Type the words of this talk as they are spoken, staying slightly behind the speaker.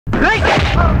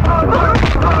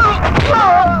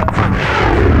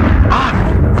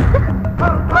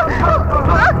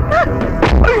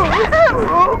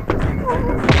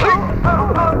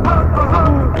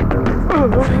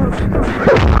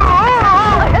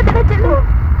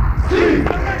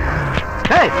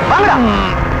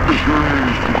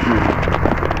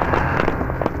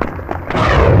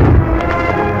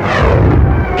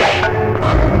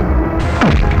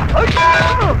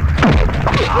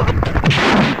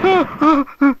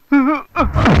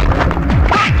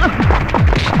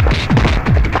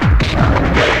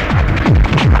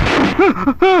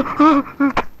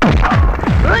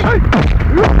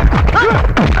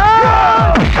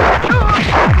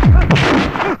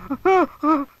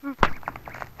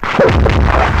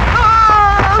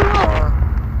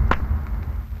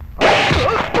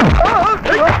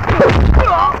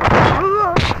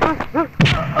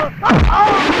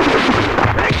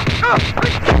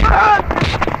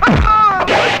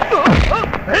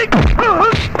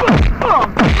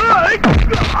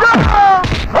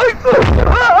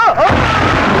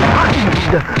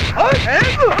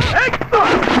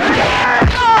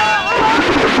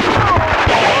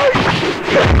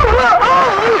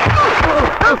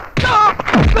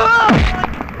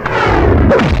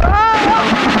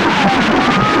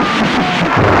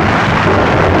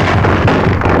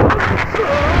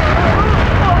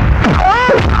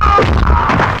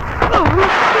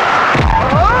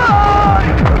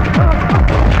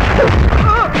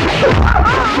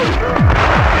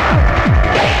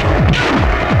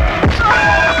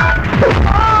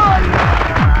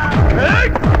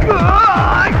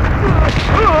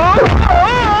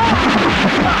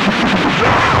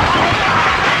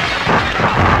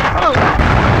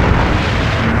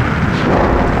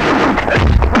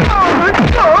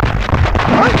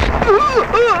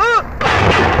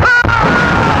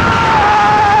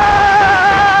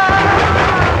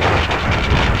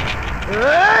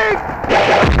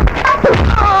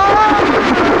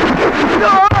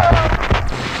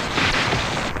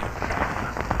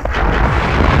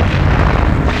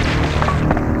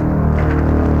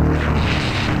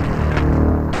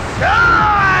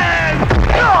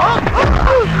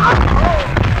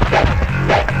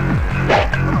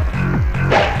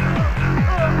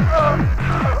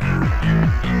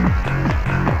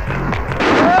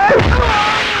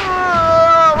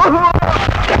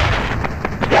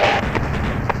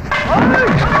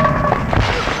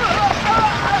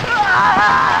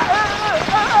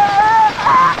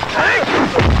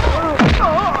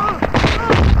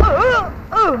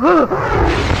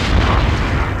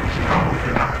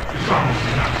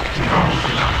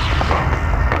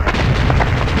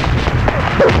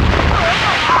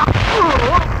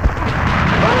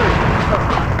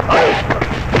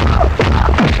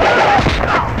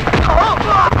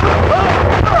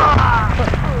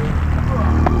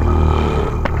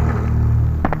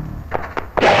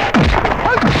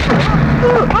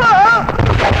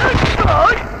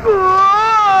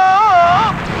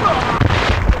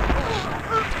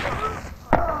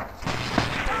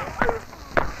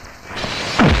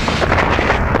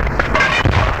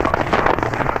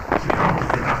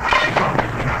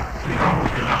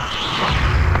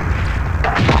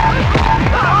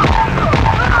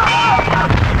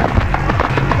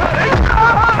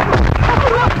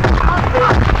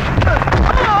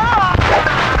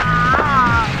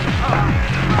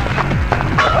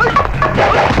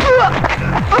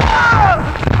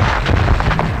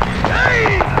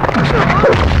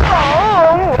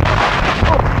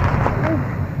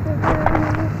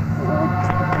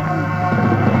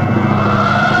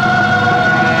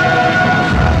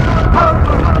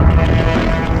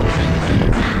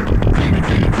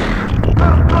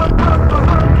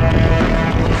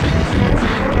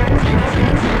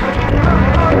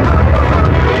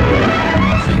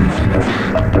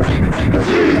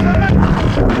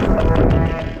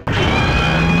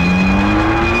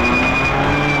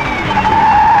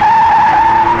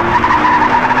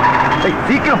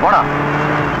சீக்கிரம் போடா.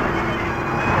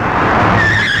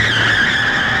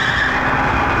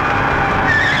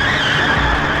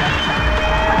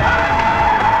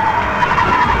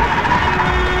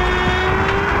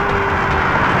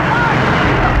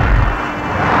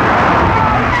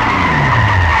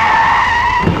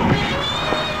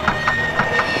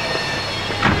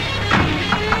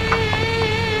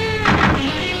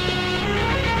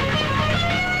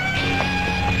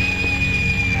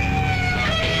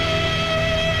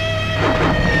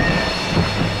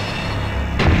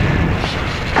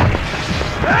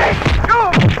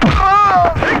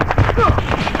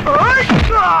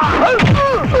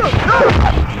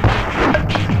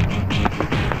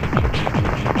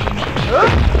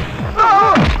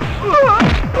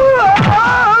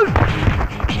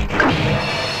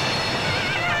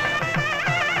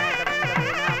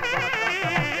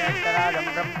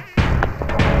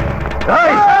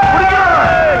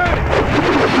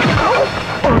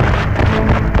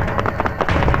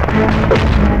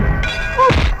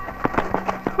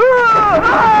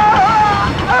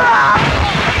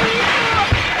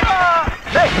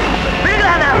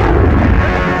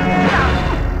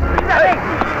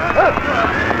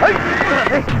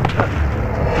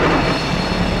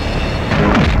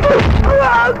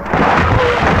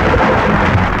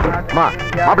 அம்மா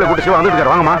மாப்பிள்ளை கூட்டி சிவா வந்துட்டு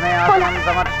இருக்காரு வாங்கம்மா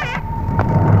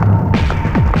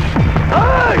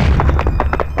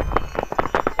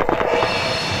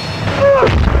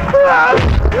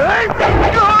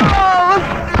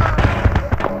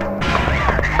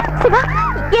சிவா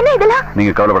என்ன இதெல்லாம்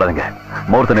நீங்க கவலைப்படாதீங்க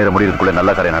முகூர்த்த நேரம் முடியறதுக்குள்ள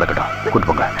நல்ல காரியம் நடக்கட்டும் கூட்டு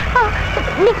போங்க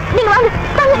நீங்க வாங்க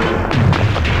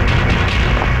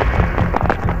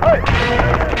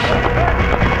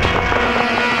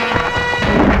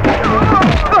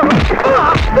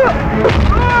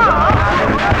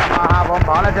ஓம்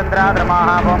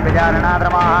பாலச்சந்திராதிரமாக ஓம்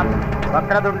விஜயாரணாதிரமாக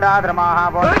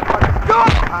வக்ரதுண்டாதிரமாக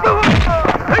ஓம்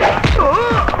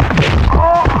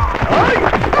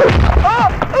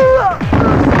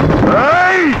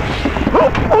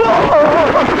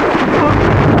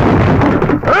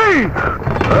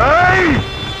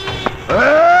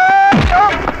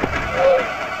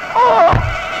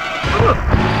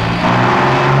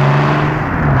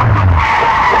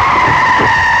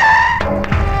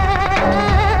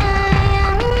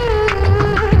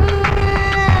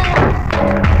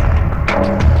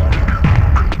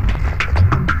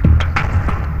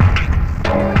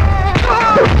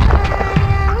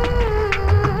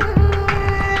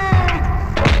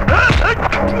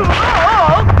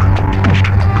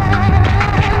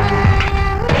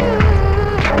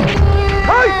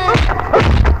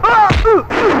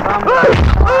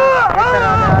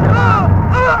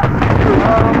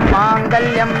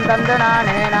மாங்கல்யம்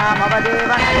தந்தனானே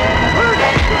நாமவதேவனே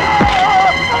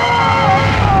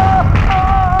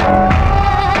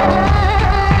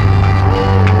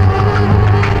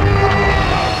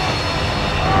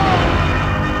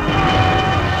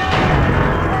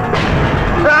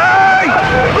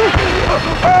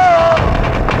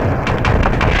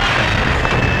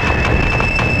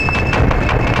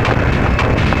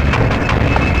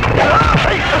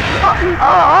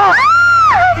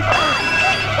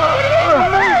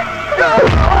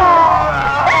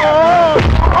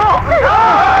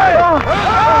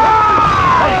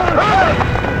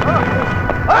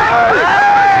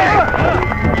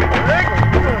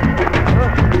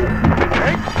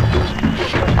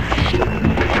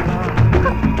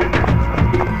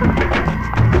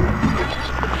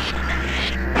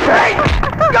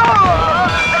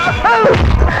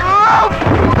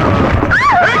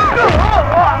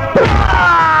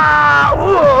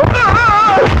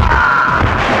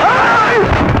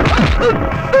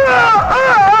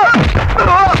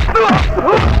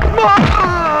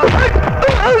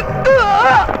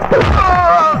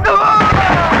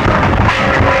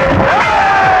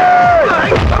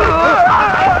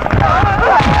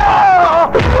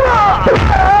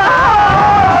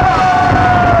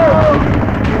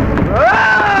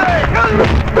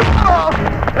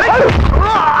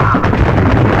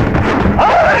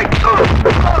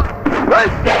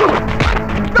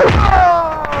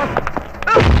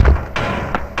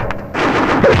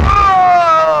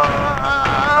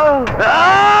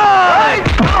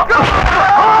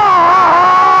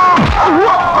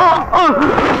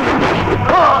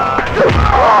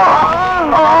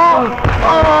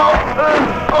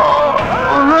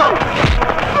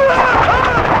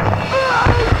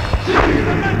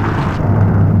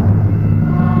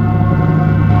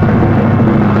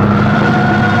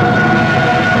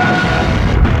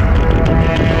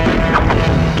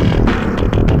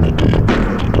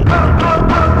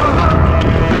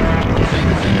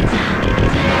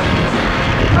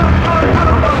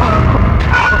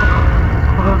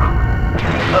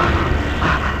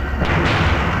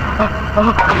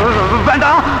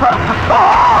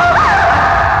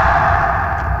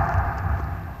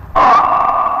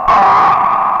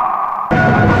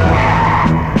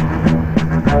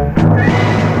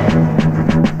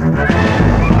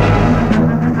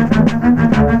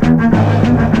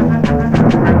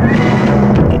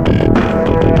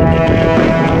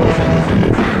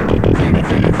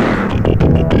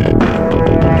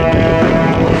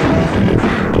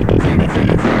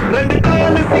ரெண்டு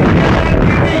கால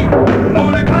சிங்கி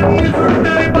மூணு கண்ணு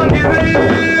சுண்டரி பகிர்வு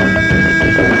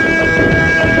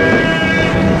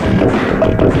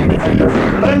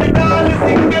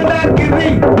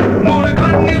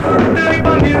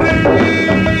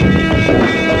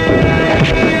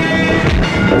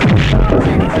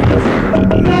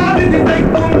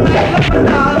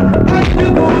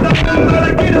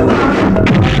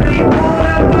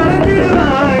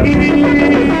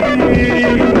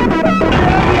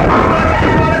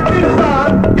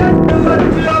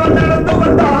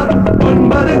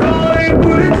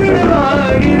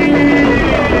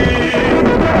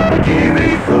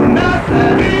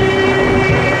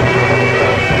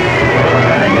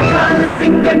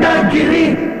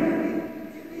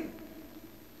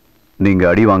நீங்க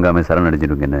அடி வாங்காம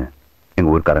சரணடைஞ்சிடுவீங்கன்னு எங்க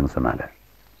ஊர்க்காரங்க சொன்னாங்க.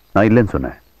 நான் இல்லைன்னு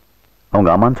சொன்னேன். அவங்க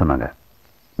ஆமான்னு சொன்னாங்க.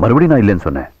 மறுபடியும் நான் இல்லைன்னு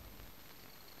சொன்னேன்.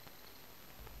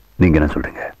 நீங்க என்ன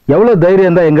சொல்றீங்க? எவ்வளவு தைரியம்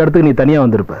இருந்தா எங்க இடத்துக்கு நீ தனியா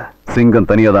வந்திருப்ப? சிங்கம்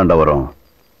தனியா தாண்டா வரும்.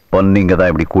 பொன்னிங்க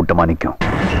தான் இப்படி கூட்டமா நிக்கும்.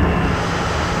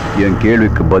 என்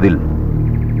கேள்விக்கு பதில்.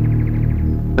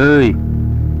 ஏய்,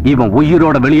 இவன்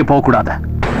உயிரோட வெளியே போக கூடாது.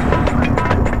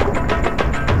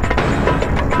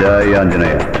 ஜெய்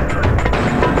ஆஞ்சநேயா.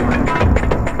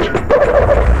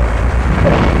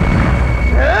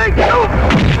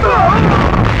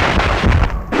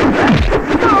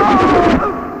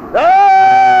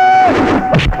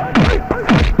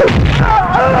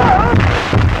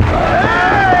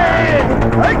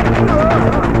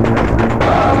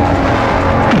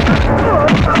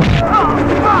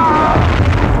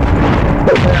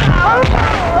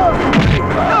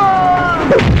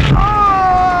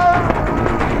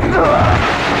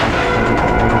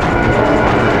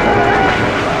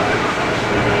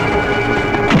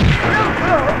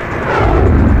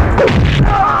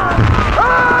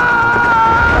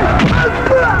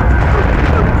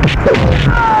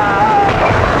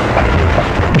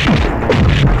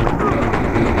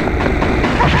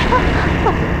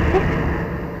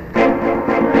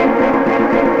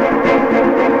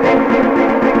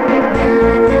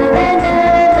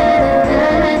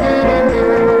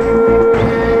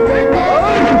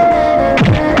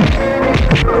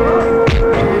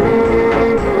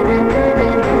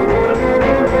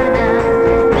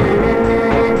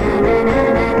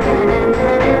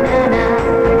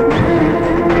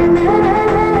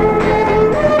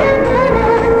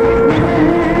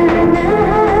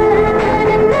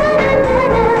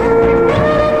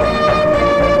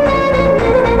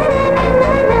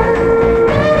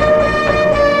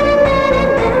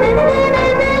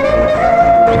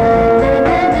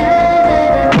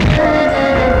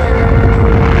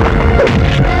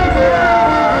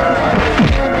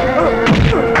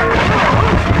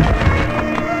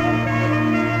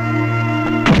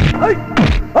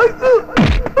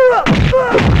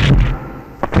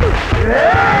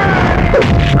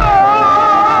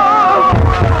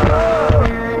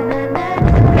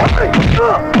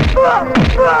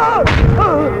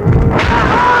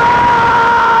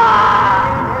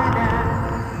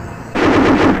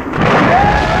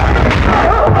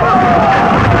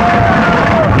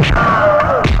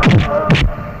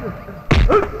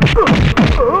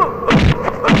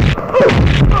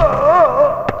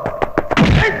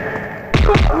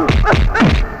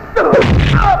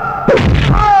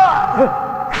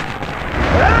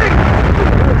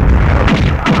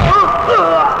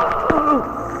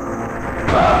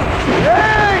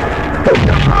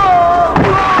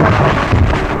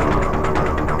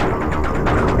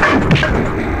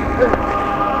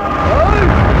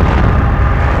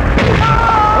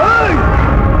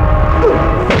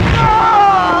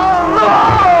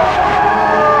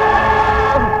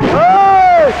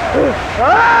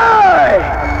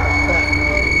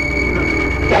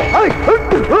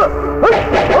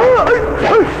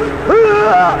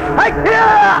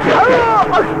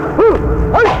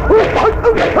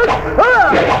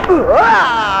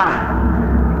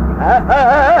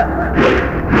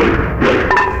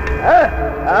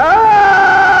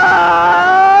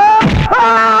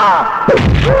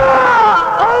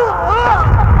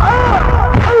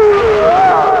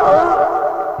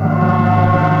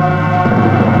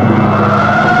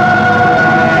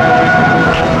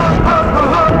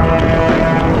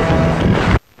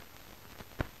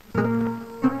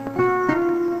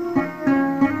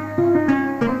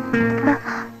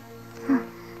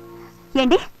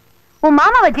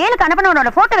 ஜெயிலுக்கு அனுப்பனோட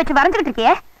போட்டோ வச்சு வரைஞ்சிட்டு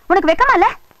இருக்கியே, உனக்கு வெக்கமா இல்ல?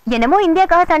 என்னமோ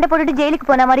இந்தியாக்காக சண்டை போட்டுட்டு ஜெயிலுக்கு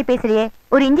போன மாதிரி பேசுறியே.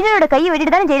 ஒரு இன்ஜினியரோட கையை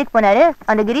வெட்டிட்டு தானே ஜெயிலுக்கு போனாரு.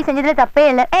 அந்த கிரி செஞ்சதுல தப்பே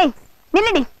இல்ல. ஏய்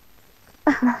நில்லுடி.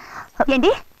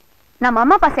 ஏண்டி, நம்ம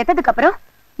அம்மா அப்பா செத்ததுக்கு அப்புறம்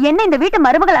என்ன இந்த வீட்டு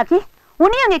மருமகளாக்கி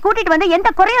உன்னையும் அங்கே கூட்டிட்டு வந்து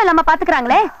எந்த குறையும் இல்லாம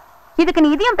பாத்துக்கிறாங்களே. இதுக்கு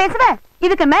நீ இதையும் பேசுவ,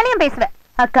 இதுக்கு மேலையும் பேசுவ.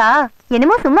 அக்கா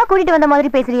என்னமோ சும்மா கூட்டிட்டு வந்த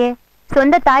மாதிரி பேசுறியே.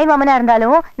 சொந்த தாய் மாமனா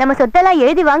இருந்தாலும் நம்ம சொத்தெல்லாம்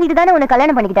எழுதி வாங்கிட்டு தானே உன்னை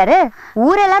கல்யாணம் பண்ணிக்கிட்டாரு.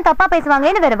 ஊரெல்லாம் தப்பா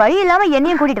பேசுவாங்கன்னு வேற வழி இல்லாம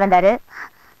என்னையும் கூட்டிட்டு வந்தாரு.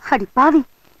 அடி பாவி,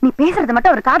 நீ பேசுறது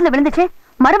மட்டும் ஒரு காதுல விழுந்துச்சு,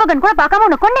 மருமகன் கூட பார்க்காம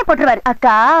உன்னை கொன்னே போட்டுருவாரு.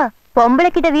 அக்கா பொம்பளை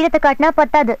கிட்ட வீரத்தை காட்டினா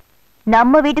பத்தாது.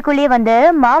 நம்ம வீட்டுக்குள்ளேயே வந்து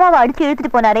மாமாவை அடிச்சு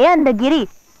இழுத்துட்டு போனாரே அந்த கிரி,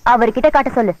 அவர்கிட்ட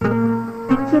காட்ட சொல்லு.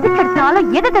 எதுக்கு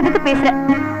எடுத்தாலும் எதுக்கு பேசுற?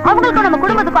 அவங்களுக்கும் நம்ம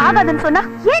குடும்பத்துக்கும் ஆகாதுன்னு சொன்னா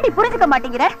ஏன் நீ புரிஞ்சுக்க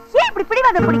மாட்டேங்கிற? ஏன் இப்படி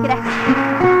பிடிவாதம் பிடிக்கிற?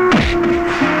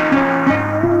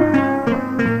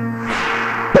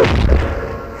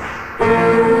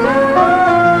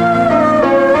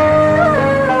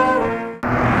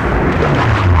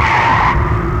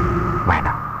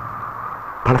 வேண்டாம்,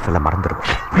 பழசெல்லாம் மறந்துடுவோம்.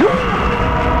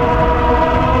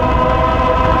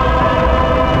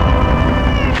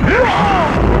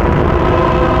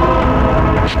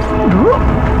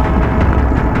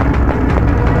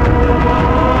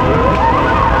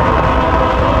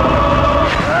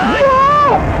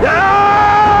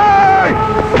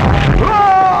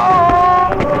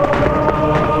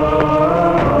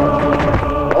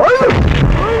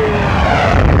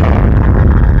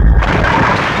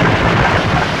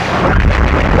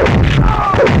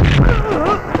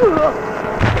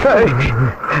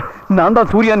 நான் தான்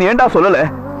சூர்யான்னு ஏன்டா சொல்லல?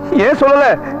 ஏன் சொல்லல?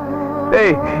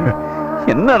 ஏய்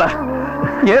என்னடா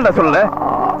ஏன்டா சொல்லல?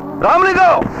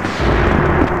 ராமலிங்கம்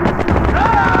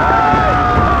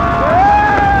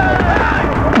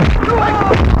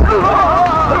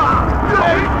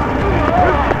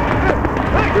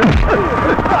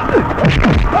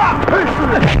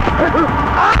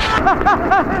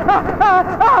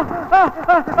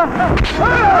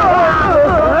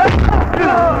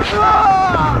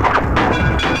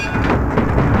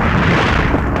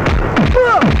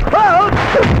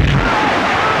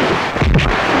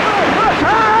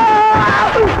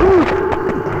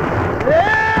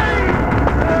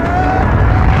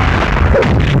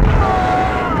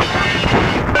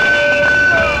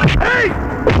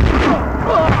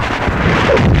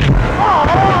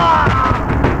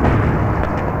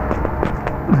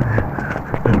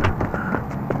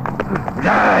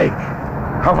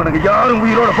அவனுக்கு யாரும்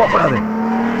உயிரோட போகக்கூடாது.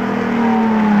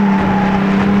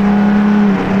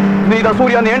 நீதான்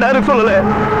சூர்யான்னு ஏன்டா எனக்கு சொல்லல?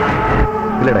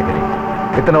 இல்லடா கிரி,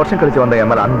 இத்தனை வருஷம் கழிச்சு வந்த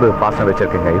என் மேல அன்பு பாசம்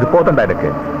வச்சிருக்கீங்க. இது போதண்டா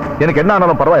எனக்கு என்ன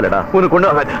ஆனாலும் பரவாயில்லடா. உனக்கு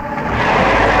கொண்டு ஆகாது.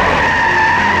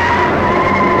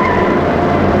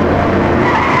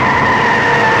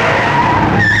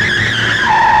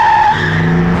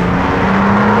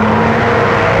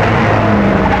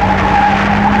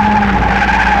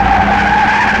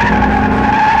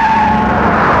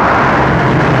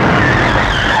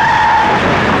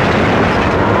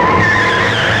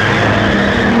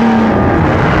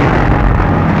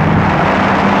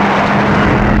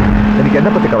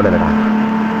 என்ன பத்தி கவலை இல்லடா.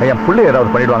 என் பிள்ளை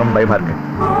ஏதாவது பண்ணிடுவாங்கன்னு பயமா இருக்கு.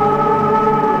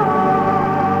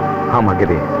 ஆமா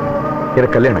கிரி,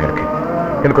 எனக்கு கல்யாணம் இருக்கு.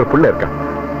 எனக்கு ஒரு பிள்ளை இருக்கா.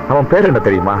 அவன் பேர் என்ன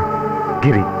தெரியுமா?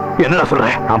 கிரி. என்னடா சொல்ற?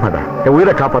 ஆமாடா, என்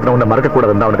உயிரை காப்பாத்தின உன்னை மறக்க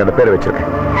கூடாதுன்னு அவனுக்கு அந்த பேரை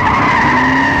வச்சிருக்கேன்.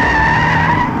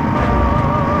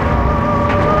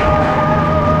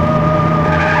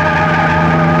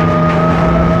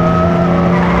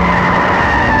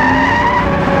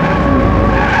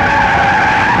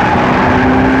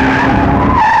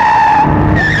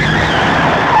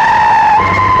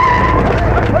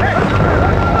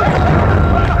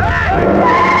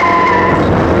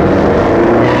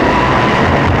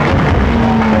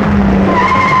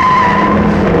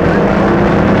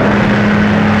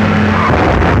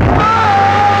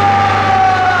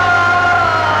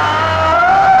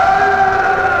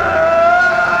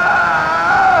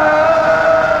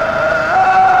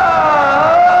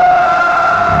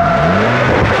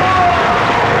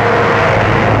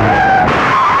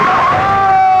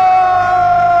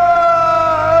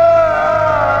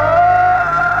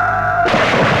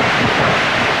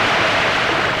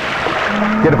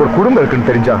 எனக்கு ஒரு குடும்பம் இருக்குன்னு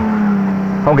தெரிஞ்சா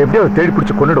அவங்க எப்படியாவது தேடி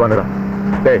பிடிச்சு கொண்டுடுவாங்கடா.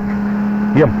 டேய்,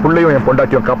 என் பிள்ளையும் என்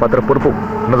பொண்டாட்டியும் காப்பாத்துற பொறுப்பு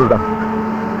உனதுதான்.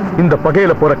 இந்த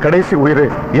பகையில போற கடைசி உயிர்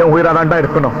என் உயிராதான்டா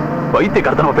இருக்கணும். வைத்திய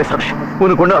கருத்தனமா பேசாதே,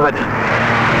 உனக்கு கொண்டு ஆகாது.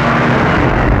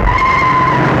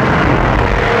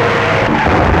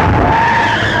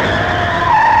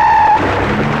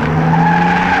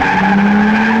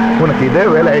 உனக்கு இதே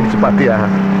வேலை ஆயிடுச்சு பாத்தியா?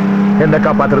 என்ன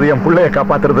காப்பாத்துறது, என் பிள்ளைய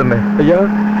காப்பாத்துறதுன்னு. ஐயா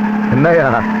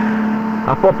என்னையா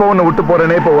அப்பப்போ ஒண்ணு விட்டு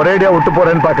போறேனே, இப்ப ஒரேடியா விட்டு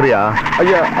போறேன்னு பாக்குறியா?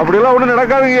 ஐயா அப்படியெல்லாம் ஒண்ணு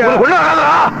நடக்காதுங்க.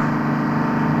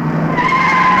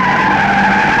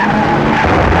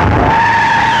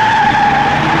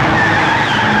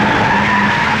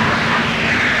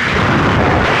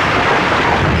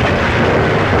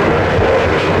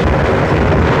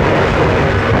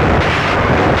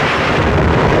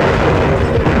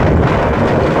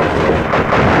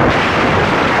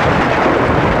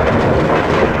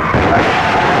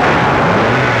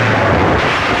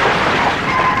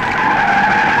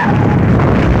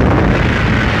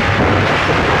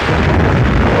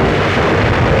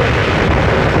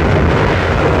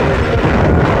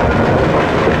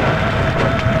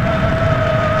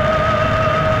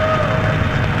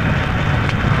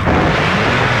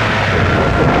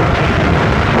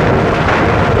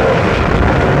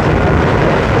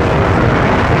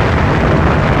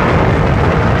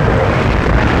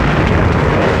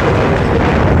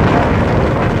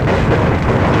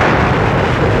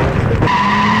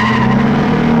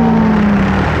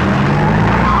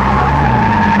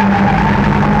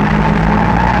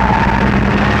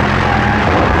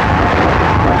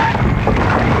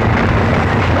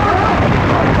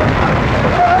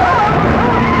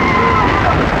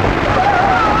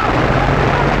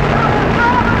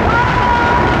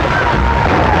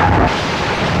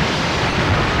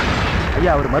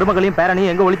 மருமகளையும்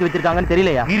பேரனையும் எங்க ஒளிச்சு வச்சிருக்காங்கன்னு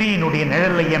தெரியலையா? கிரியினுடைய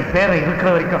நிழல்ல என் பேரை இருக்கிற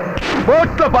வரைக்கும்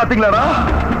போட்ல பாத்தீங்களாடா?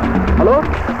 ஹலோ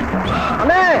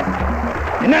அண்ணே,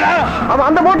 என்னடா அவன்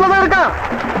அந்த போட்ல தான் இருக்கான்.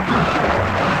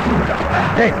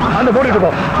 ஏய் அந்த போட்டுட்டு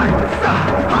போ.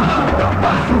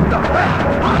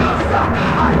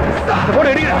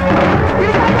 போட்டு அடிக்கிறா.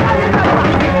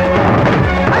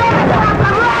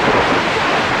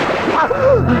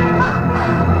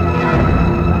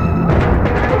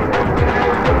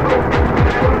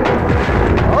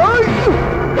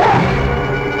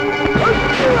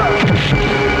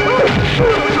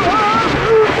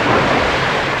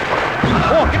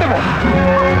 ஓ கிட்ட போ.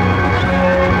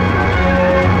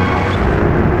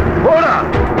 போடா.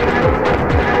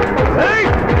 ஏய்